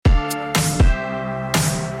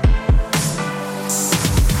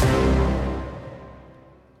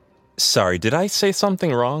Sorry, did I say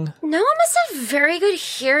something wrong? Noah must have very good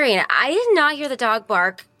hearing. I did not hear the dog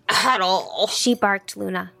bark at all. She barked,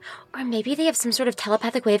 Luna. Or maybe they have some sort of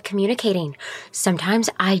telepathic way of communicating. Sometimes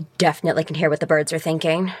I definitely can hear what the birds are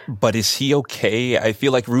thinking. But is he okay? I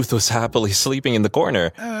feel like Ruth was happily sleeping in the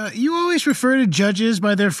corner. You always refer to judges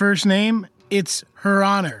by their first name. It's Her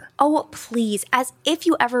Honor. Oh, please, as if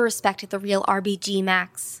you ever respected the real RBG,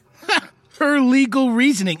 Max. Her legal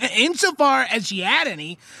reasoning, insofar as she had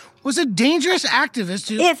any, was a dangerous activist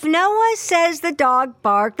who... If Noah says the dog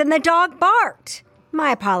barked, then the dog barked.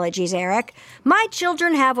 My apologies, Eric. My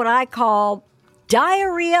children have what I call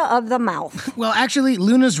diarrhea of the mouth. Well, actually,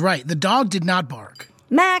 Luna's right. The dog did not bark.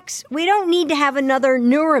 Max, we don't need to have another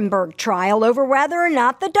Nuremberg trial over whether or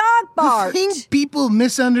not the dog barked. The thing people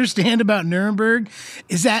misunderstand about Nuremberg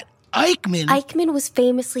is that Eichmann was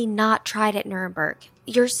famously not tried at Nuremberg.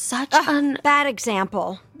 You're such an... Bad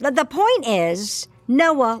example. The point is,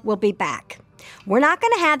 Noah will be back. We're not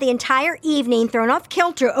going to have the entire evening thrown off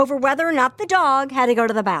kilter over whether or not the dog had to go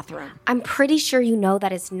to the bathroom. I'm pretty sure you know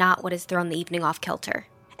that is not what has thrown the evening off kilter.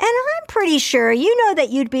 And I'm pretty sure you know that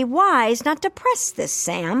you'd be wise not to press this,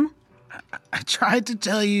 Sam. I tried to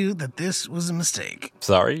tell you that this was a mistake.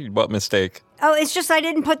 Sorry, what mistake? Oh, it's just I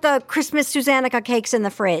didn't put the Christmasuzannukkah cakes in the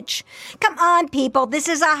fridge. Come on, people, this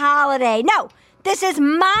is a holiday. No, this is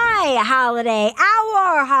my holiday,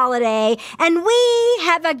 our holiday, and we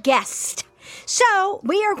have a guest. So,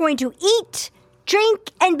 we are going to eat,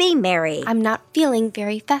 drink, and be merry. I'm not feeling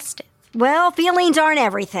very festive. Well, feelings aren't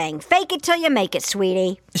everything. Fake it till you make it,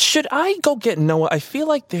 sweetie. Should I go get Noah? I feel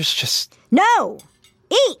like there's just... No!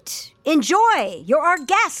 Eat! Enjoy! You're our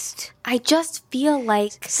guest! I just feel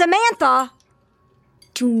like... Samantha!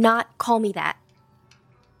 Do not call me that.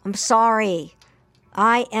 I'm sorry.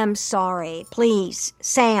 I am sorry. Please,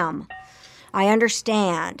 Sam. I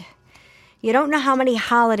understand. You don't know how many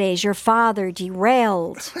holidays your father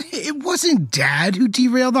derailed. It wasn't Dad who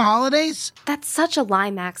derailed the holidays. That's such a lie,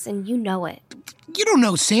 Max, and you know it. You don't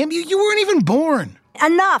know, Sam. You weren't even born.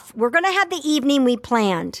 Enough. We're going to have the evening we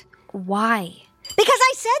planned. Why? Because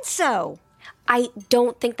I said so. I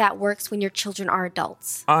don't think that works when your children are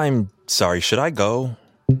adults. I'm sorry, should I go?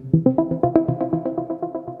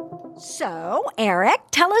 So, Eric,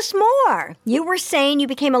 tell us more. You were saying you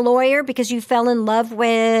became a lawyer because you fell in love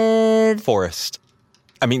with... Forrest.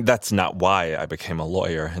 I mean, that's not why I became a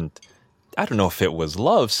lawyer, and I don't know if it was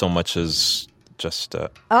love so much as just...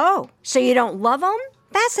 Oh, so you don't love him?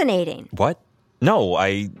 Fascinating. What? No,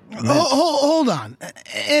 Hold on.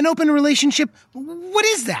 An open relationship? What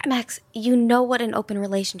is that? Max, you know what an open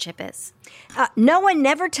relationship is. Noah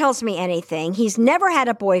never tells me anything. He's never had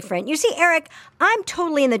a boyfriend. You see, Eric, I'm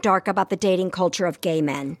totally in the dark about the dating culture of gay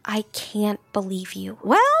men. I can't believe you.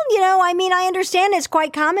 Well, I understand it's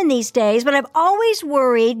quite common these days, but I've always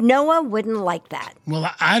worried Noah wouldn't like that.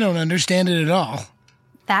 Well, I don't understand it at all.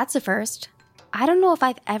 That's a first. I don't know if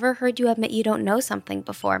I've ever heard you admit you don't know something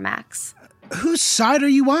before, Max. Whose side are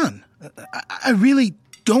you on? I really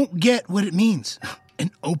don't get what it means.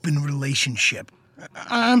 An open relationship.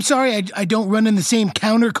 I'm sorry, I don't run in the same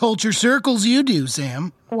counterculture circles you do,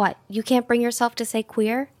 Sam. What, you can't bring yourself to say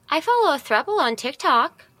queer? I follow a throuple on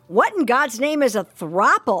TikTok. What in God's name is a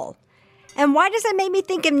throuple? And why does that make me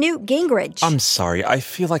think of Newt Gingrich? I'm sorry, I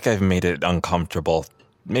feel like I've made it uncomfortable.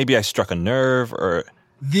 Maybe I struck a nerve, or...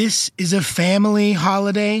 This is a family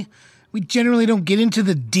holiday. We generally don't get into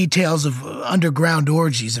the details of underground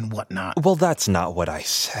orgies and whatnot. Well, that's not what I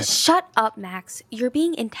said. Shut up, Max. You're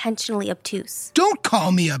being intentionally obtuse. Don't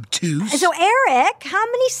call me obtuse. So, Eric, how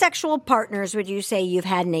many sexual partners would you say you've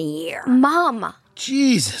had in a year? Mom!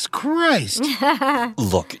 Jesus Christ.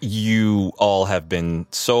 Look, you all have been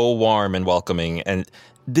so warm and welcoming, and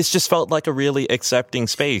this just felt like a really accepting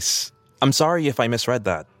space. I'm sorry if I misread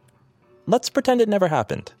that. Let's pretend it never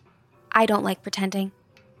happened. I don't like pretending.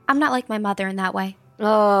 I'm not like my mother in that way.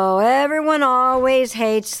 Oh, everyone always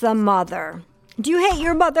hates the mother. Do you hate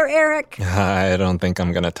your mother, Eric? I don't think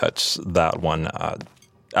I'm going to touch that one.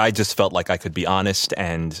 I just felt like I could be honest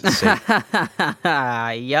and say...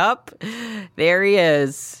 Yup. There he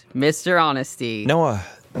is. Mr. Honesty. Noah,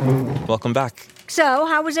 welcome back. So,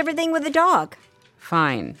 how was everything with the dog?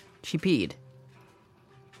 Fine. She peed.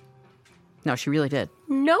 No, she really did.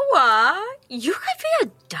 Noah, you could be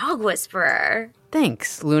a dog whisperer.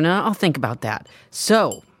 Thanks, Luna. I'll think about that.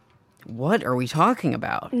 So, what are we talking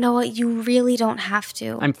about? Noah, you really don't have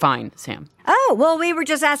to. I'm fine, Sam. Oh, well, we were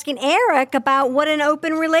just asking Eric about what an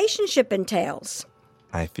open relationship entails.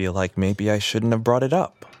 I feel like maybe I shouldn't have brought it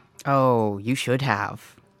up. Oh, you should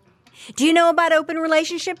have. Do you know about open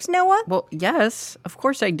relationships, Noah? Well, yes, of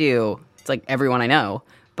course I do. It's like everyone I know.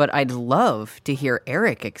 but I'd love to hear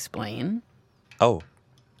Eric explain. Oh,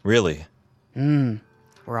 really? We're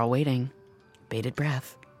all waiting. Bated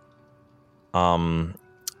breath.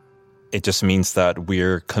 It just means that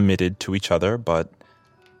we're committed to each other, but,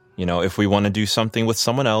 if we want to do something with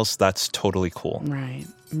someone else, that's totally cool.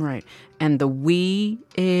 Right. And the we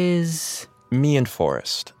is... Me and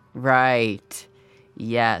Forrest. Right.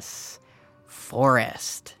 Yes.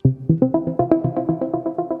 Forrest.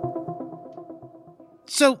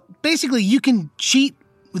 So, basically, you can cheat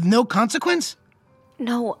with no consequence?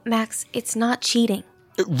 No, Max, it's not cheating.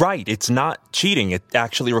 Right, it's not cheating. It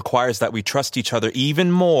actually requires that we trust each other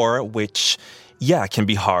even more, which, can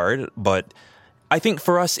be hard, but I think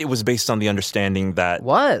for us it was based on the understanding that...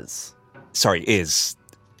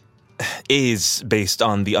 is based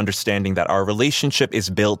on the understanding that our relationship is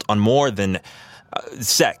built on more than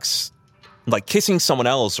sex. Like, kissing someone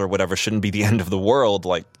else or whatever shouldn't be the end of the world.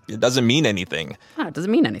 Like, it doesn't mean anything. It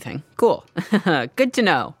doesn't mean anything. Cool. Good to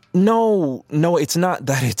know. No, it's not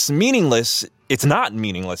that it's meaningless. It's not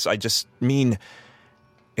meaningless. I just mean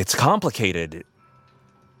it's complicated.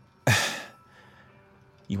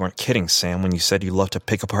 You weren't kidding, Sam, when you said you love to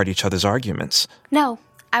pick apart each other's arguments. No,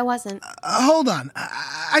 I wasn't. Hold on.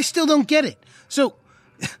 I still don't get it. So,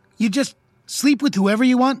 you just sleep with whoever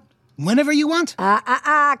you want? Whenever you want?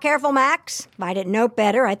 Careful, Max. If I didn't know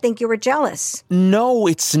better, I think you were jealous. No,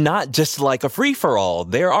 it's not just like a free-for-all.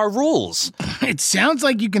 There are rules. It sounds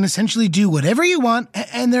like you can essentially do whatever you want,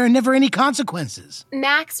 and there are never any consequences.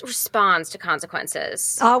 Max responds to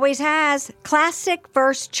consequences. Always has. Classic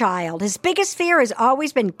first child. His biggest fear has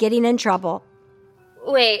always been getting in trouble.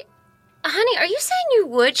 Wait, honey, are you saying you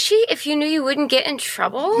would cheat if you knew you wouldn't get in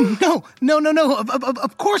trouble? No.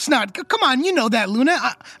 Of course not. Come on, you know that, Luna.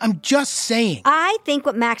 I'm just saying. I think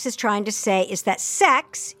what Max is trying to say is that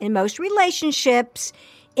sex, in most relationships,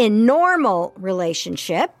 in normal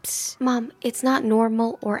relationships... Mom, it's not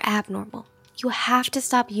normal or abnormal. You have to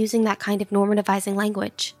stop using that kind of normativizing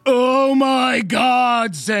language. Oh my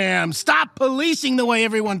God, Sam. Stop policing the way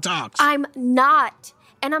everyone talks. I'm not.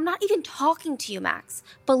 And I'm not even talking to you, Max.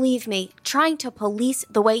 Believe me, trying to police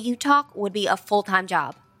the way you talk would be a full-time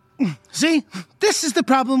job. See? This is the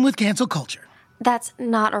problem with cancel culture. That's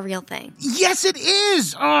not a real thing. Yes, it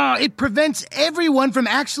is. It prevents everyone from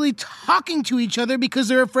actually talking to each other because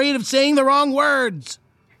they're afraid of saying the wrong words.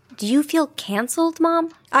 Do you feel canceled,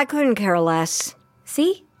 Mom? I couldn't care less.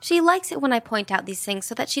 See? She likes it when I point out these things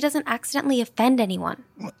so that she doesn't accidentally offend anyone.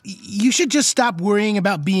 You should just stop worrying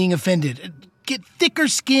about being offended. Get thicker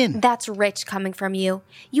skin. That's rich coming from you.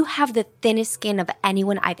 You have the thinnest skin of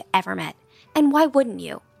anyone I've ever met. And why wouldn't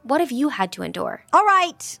you? What have you had to endure? All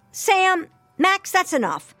right, Sam, Max, that's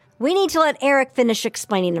enough. We need to let Eric finish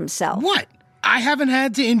explaining himself. What? I haven't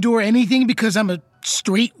had to endure anything because I'm a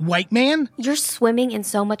straight white man? You're swimming in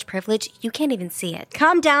so much privilege, you can't even see it.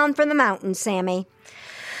 Come down from the mountain, Sammy.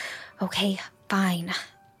 Okay, fine.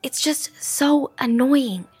 It's just so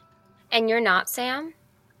annoying. And you're not, Sam?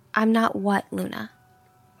 I'm not what, Luna?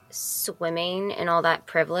 Swimming in all that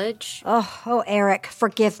privilege? Oh, Eric,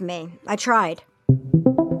 forgive me. I tried.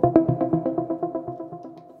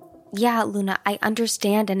 Yeah, Luna, I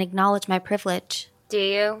understand and acknowledge my privilege. Do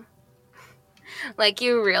you? Like,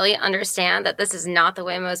 you really understand that this is not the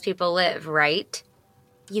way most people live, right?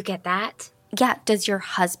 You get that? Yeah, does your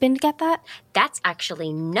husband get that? That's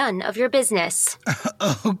actually none of your business.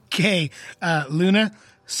 Okay, Luna,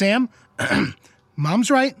 Sam,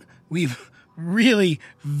 Mom's right. We've really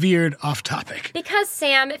veered off topic. Because,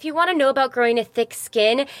 Sam, if you want to know about growing a thick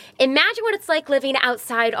skin, imagine what it's like living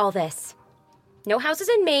outside all this. No houses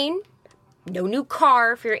in Maine, no new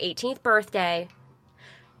car for your 18th birthday.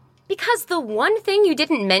 Because the one thing you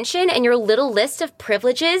didn't mention in your little list of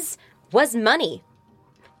privileges was money.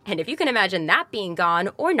 And if you can imagine that being gone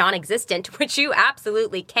or non-existent, which you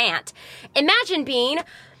absolutely can't, imagine being,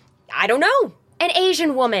 I don't know, an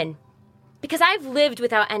Asian woman. Because I've lived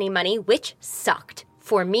without any money, which sucked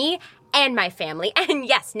for me and my family. And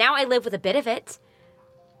yes, now I live with a bit of it.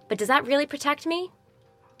 But does that really protect me?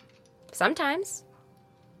 Sometimes.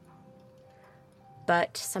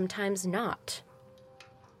 But sometimes not.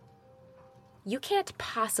 You can't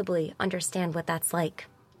possibly understand what that's like.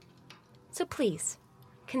 So please,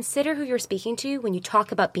 consider who you're speaking to when you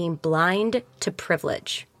talk about being blind to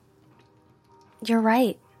privilege. You're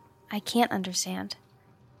right. I can't understand.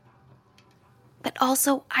 But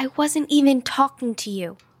also, I wasn't even talking to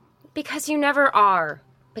you. Because you never are.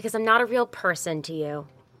 Because I'm not a real person to you.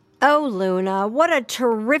 Oh, Luna, what a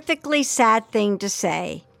terrifically sad thing to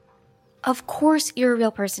say. Of course you're a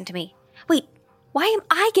real person to me. Wait, why am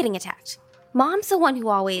I getting attacked? Mom's the one who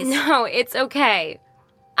always... No, it's okay.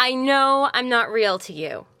 I know I'm not real to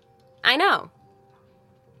you. I know.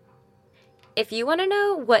 If you want to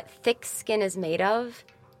know what thick skin is made of,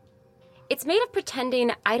 it's made of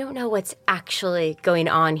pretending I don't know what's actually going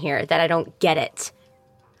on here, that I don't get it.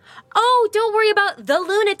 Oh, don't worry about the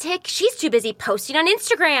lunatic. She's too busy posting on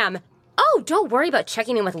Instagram. Oh, don't worry about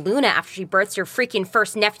checking in with Luna after she births your freaking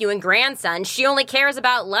first nephew and grandson. She only cares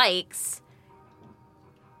about likes.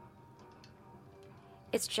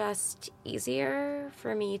 It's just easier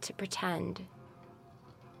for me to pretend.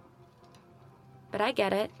 But I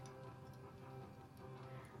get it.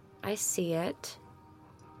 I see it.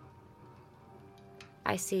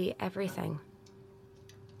 I see everything.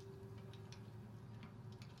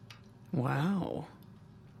 Wow.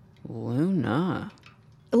 Luna.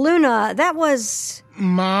 Luna, that was...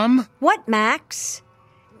 Mom? What, Max?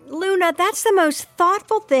 Luna, that's the most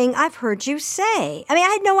thoughtful thing I've heard you say. I mean, I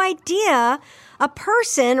had no idea that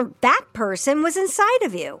person was inside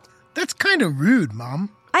of you. That's kind of rude, Mom.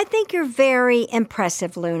 I think you're very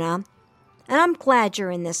impressive, Luna. And I'm glad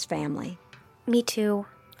you're in this family. Me too.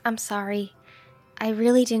 I'm sorry. I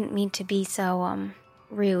really didn't mean to be so,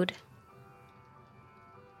 rude.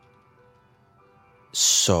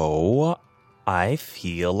 So, I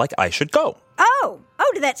feel like I should go. Oh,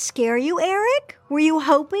 did that scare you, Eric? Were you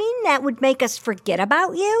hoping that would make us forget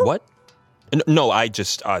about you? What? No, I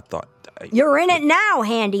just thought... You're in it now,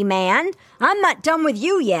 handyman. I'm not done with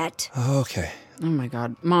you yet. Okay. Oh my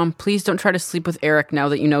God. Mom, please don't try to sleep with Eric now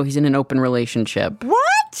that you know he's in an open relationship.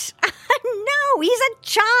 What? No, he's a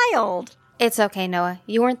child. It's okay, Noah.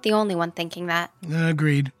 You weren't the only one thinking that.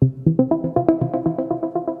 Agreed.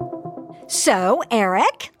 So,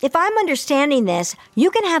 Eric, if I'm understanding this,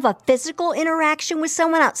 you can have a physical interaction with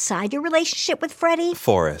someone outside your relationship with Freddie?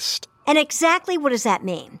 Forrest. And exactly what does that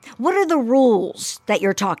mean? What are the rules that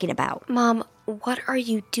you're talking about? Mom, what are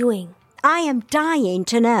you doing? I am dying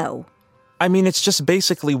to know. I mean, it's just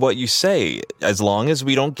basically what you say. As long as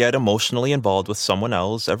we don't get emotionally involved with someone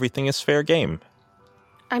else, everything is fair game.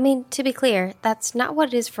 I mean, to be clear, that's not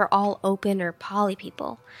what it is for all open or poly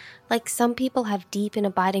people. Like, some people have deep and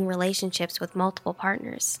abiding relationships with multiple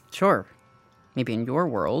partners. Sure. Maybe in your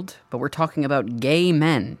world, but we're talking about gay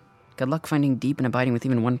men. Good luck finding deep and abiding with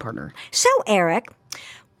even one partner. So, Eric,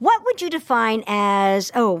 what would you define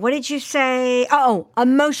as, what did you say?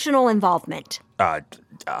 Emotional involvement. I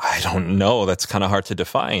don't know. That's kind of hard to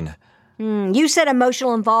define. You said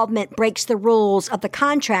emotional involvement breaks the rules of the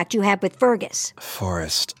contract you have with Fergus.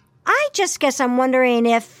 Forrest. I just guess I'm wondering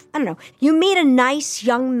if, you meet a nice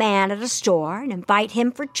young man at a store and invite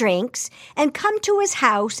him for drinks and come to his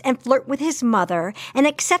house and flirt with his mother and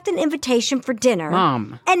accept an invitation for dinner.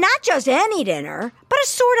 Mom. And not just any dinner, but a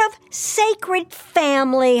sort of sacred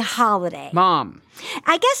family holiday. Mom.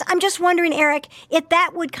 I guess I'm just wondering, Eric, if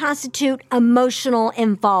that would constitute emotional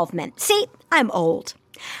involvement. See, I'm old.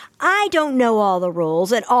 I don't know all the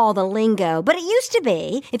rules and all the lingo, but it used to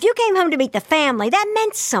be, if you came home to meet the family, that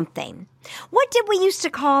meant something. What did we used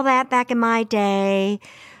to call that back in my day?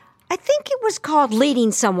 I think it was called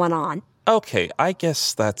leading someone on. Okay, I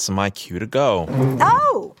guess that's my cue to go.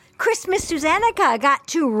 Oh, Christmasuzannukkah got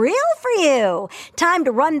too real for you. Time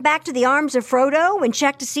to run back to the arms of Frodo and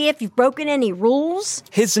check to see if you've broken any rules?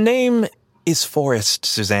 His name is Forrest,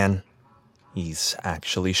 Suzanne. He's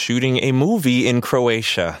actually shooting a movie in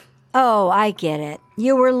Croatia. Oh, I get it.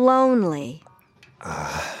 You were lonely.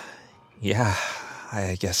 Yeah,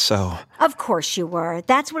 I guess so. Of course you were.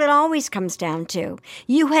 That's what it always comes down to.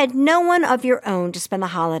 You had no one of your own to spend the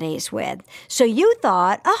holidays with. So you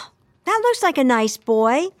thought, that looks like a nice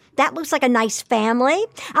boy. That looks like a nice family.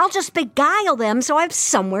 I'll just beguile them so I have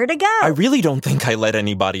somewhere to go. I really don't think I led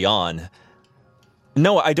anybody on.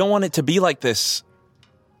 No, I don't want it to be like this.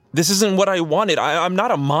 This isn't what I wanted. I'm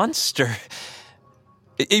not a monster.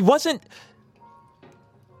 It wasn't...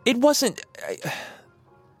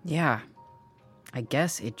 Yeah. I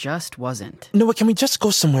guess it just wasn't. Noah, can we just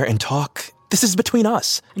go somewhere and talk? This is between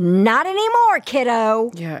us. Not anymore,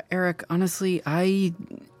 kiddo. Yeah, Eric, honestly, I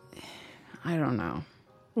don't know.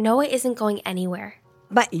 Noah isn't going anywhere.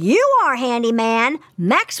 But you are, handyman.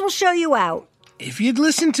 Max will show you out. If you'd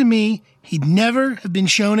listened to me, he'd never have been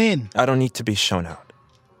shown in. I don't need to be shown out.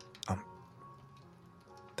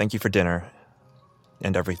 Thank you for dinner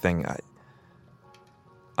and everything.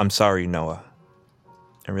 I'm sorry, Noah.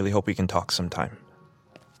 I really hope we can talk sometime.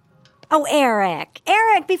 Oh, Eric,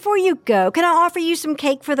 before you go, can I offer you some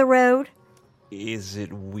cake for the road? Is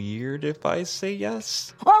it weird if I say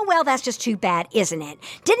yes? Oh, well, that's just too bad, isn't it?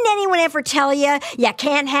 Didn't anyone ever tell you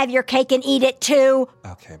can't have your cake and eat it too?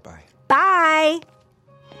 Okay, bye. Bye.